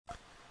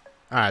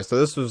Alright, so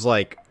this was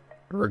like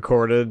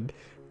recorded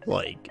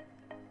like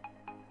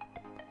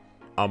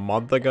a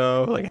month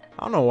ago. Like,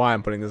 I don't know why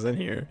I'm putting this in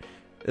here.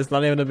 It's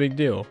not even a big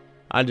deal.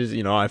 I just,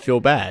 I feel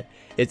bad.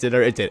 It's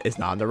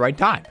not in the right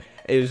time.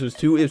 It was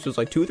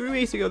like 2-3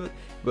 weeks ago,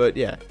 but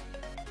yeah.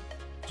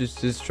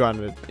 Just trying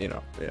to, yeah.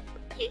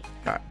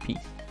 Alright, peace.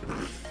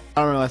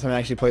 I don't know last time I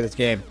actually played this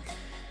game.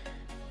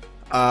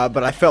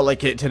 But I felt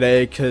like it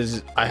today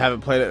because I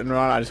haven't played it in a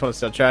while. I just want to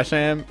see how trash I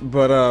am.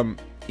 But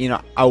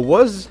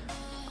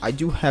I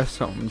do have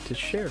something to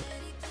share.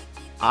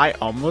 I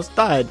almost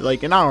died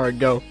like an hour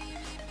ago.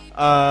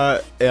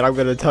 And I'm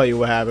gonna tell you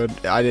what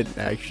happened. I didn't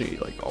actually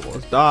like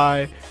almost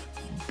die,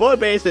 but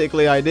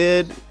basically I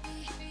did.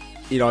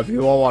 If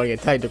you all want to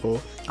get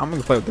technical, I'm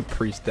gonna play with the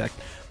priest deck.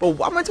 But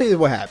I'm gonna tell you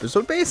what happened.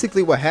 So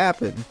basically what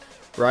happened,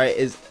 right,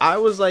 is I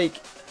was like,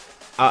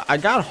 I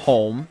got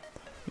home,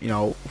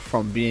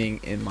 from being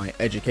in my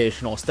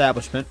educational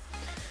establishment.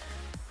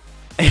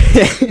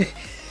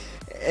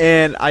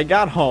 And I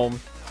got home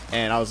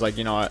and I was like,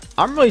 you know what,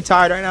 I'm really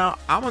tired right now.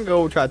 I'm gonna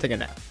go try to take a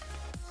nap.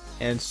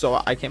 And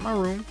so I came in my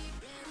room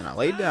and I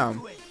laid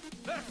down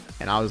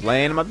and I was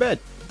laying in my bed,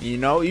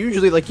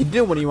 usually like you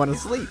do when you want to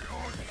sleep.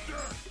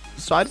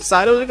 So I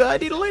decided it was a good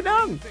idea to lay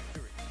down.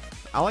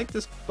 I like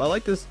this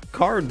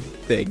card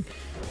thing.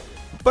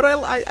 But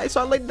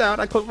so I laid down,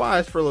 I closed my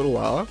eyes for a little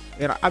while,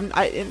 and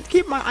and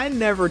keep in mind, I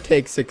never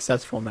take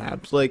successful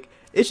naps. Like,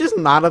 it's just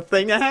not a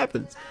thing that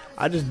happens.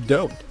 I just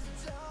don't.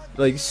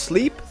 Like,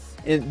 sleep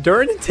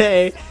during the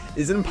day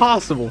is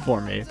impossible for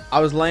me. I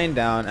was laying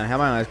down, and I had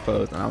my eyes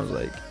closed, and I was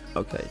like,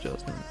 okay,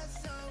 Justin,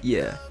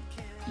 yeah,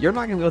 you're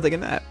not gonna be able to take a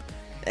nap.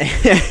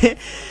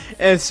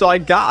 And so I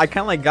kind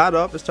of like got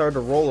up and started to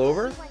roll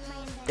over,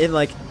 and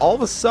like all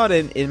of a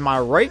sudden, in my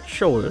right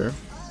shoulder,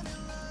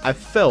 I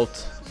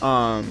felt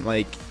hold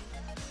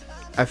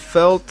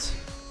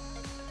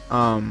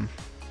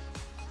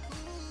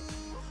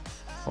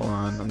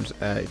on, I'm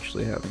just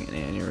actually having an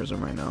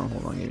aneurysm right now.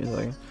 Hold on, give me a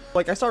second.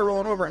 Like, I started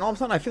rolling over and all of a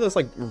sudden I feel this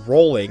like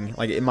rolling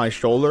like in my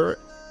shoulder,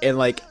 and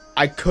like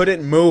I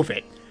couldn't move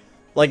it.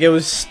 Like, it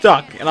was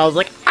stuck and I was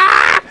like,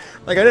 ah!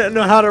 Like, I didn't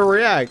know how to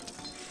react.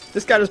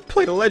 This guy just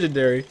played a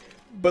legendary,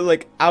 but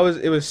like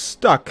it was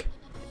stuck.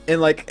 And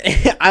like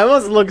I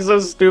almost looked so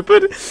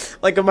stupid,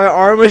 like my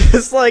arm was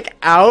just like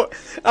out.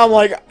 I'm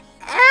like,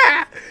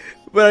 ah,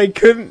 but I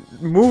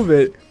couldn't move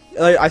it.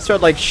 Like, I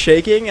started like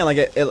shaking, and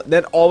like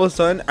then all of a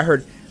sudden I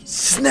heard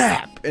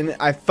snap, and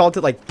I felt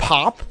it like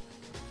pop.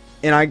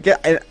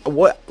 And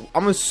what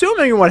I'm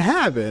assuming what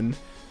happened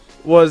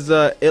was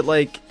it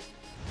like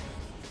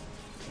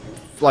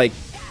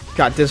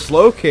got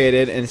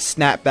dislocated and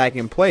snapped back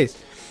in place.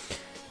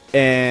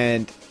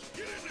 And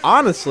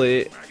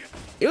honestly,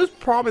 it was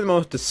probably the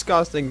most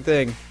disgusting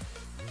thing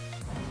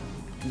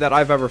that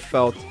I've ever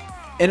felt,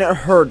 and it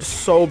hurt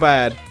so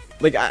bad.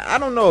 Like, I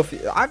don't know if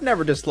I've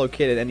never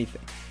dislocated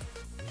anything,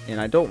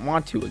 and I don't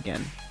want to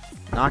again.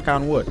 Knock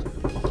on wood.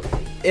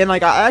 And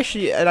like I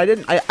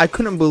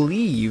couldn't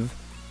believe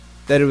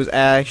that it was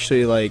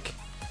actually like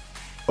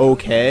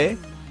okay.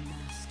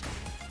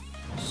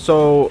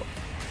 So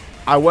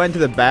I went to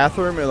the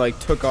bathroom and like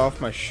took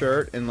off my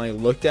shirt and like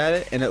looked at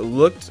it, and it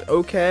looked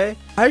okay.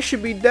 I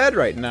should be dead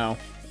right now.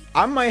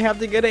 I might have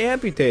to get it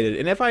amputated,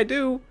 and if I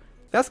do,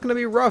 that's gonna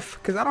be rough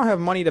because I don't have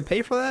money to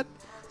pay for that.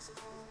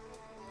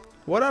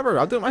 Whatever,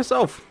 I'll do it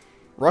myself.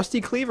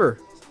 Rusty cleaver.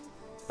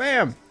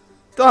 Bam.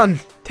 Done.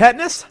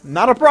 Tetanus?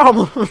 Not a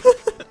problem.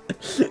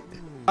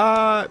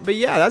 But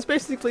yeah, that's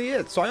basically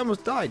it. So I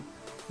almost died.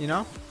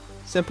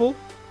 Simple.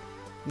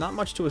 Not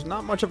much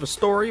of a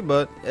story,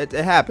 but it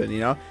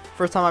happened,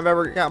 First time I've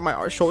ever got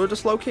my shoulder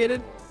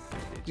dislocated.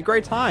 It's a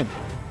great time.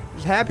 I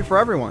was happy for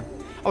everyone.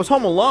 I was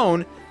home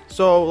alone,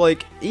 so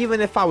like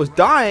even if I was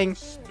dying,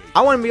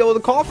 I wouldn't be able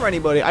to call for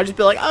anybody. I'd just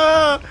be like,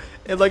 ah,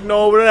 and like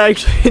no one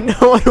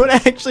would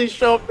actually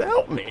show up to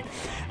help me.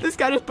 This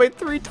guy just played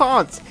 3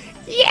 taunts.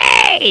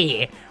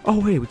 Yay! Oh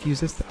wait, we can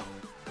use this though.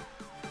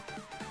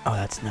 Oh,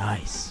 that's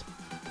nice.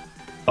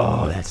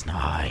 Oh, that's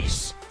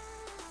nice.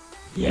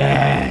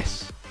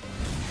 Yes.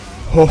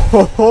 Ho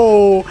ho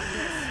ho!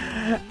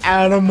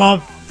 Out of my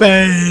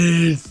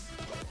face.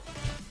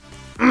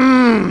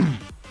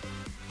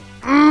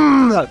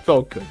 That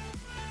felt good.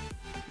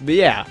 But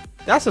yeah,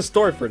 that's the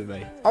story for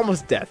today.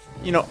 Almost death.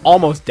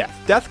 Almost death.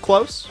 Death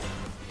close.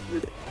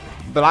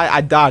 But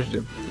I dodged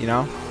him,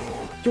 Yo,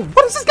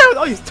 what is this guy with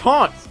all these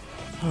taunts?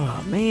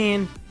 Oh,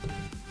 man.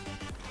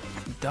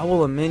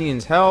 Double a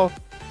minion's health.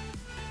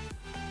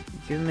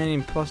 Give a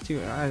minion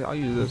 +2. I'll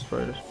use this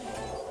first.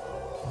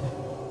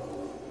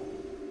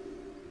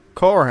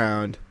 Core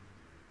Hound.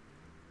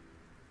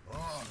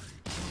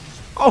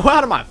 Oh,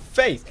 out of my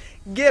face.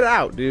 Get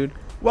out, dude.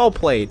 Well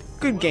played.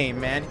 Good game,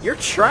 man. You're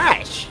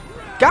trash.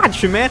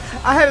 Gotcha, man.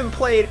 I haven't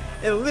played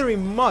in literally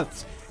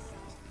months.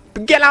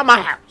 But get out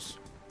my house.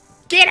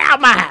 Get out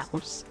my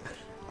house.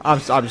 I'm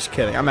just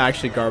kidding. I'm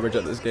actually garbage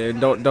at this game.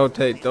 Don't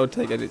take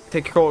it.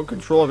 Take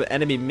control of an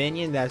enemy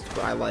minion. That's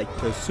what I like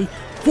to see.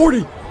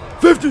 40,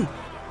 50.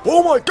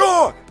 Oh my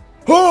god.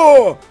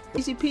 Oh.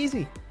 Easy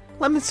peasy.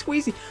 Lemon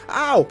squeezy.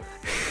 Ow.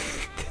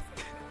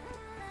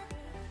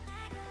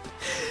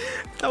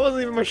 That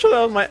wasn't even my shoulder,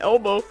 that was my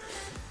elbow.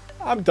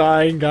 I'm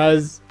dying,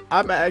 guys.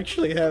 I'm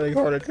actually having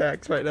heart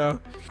attacks right now.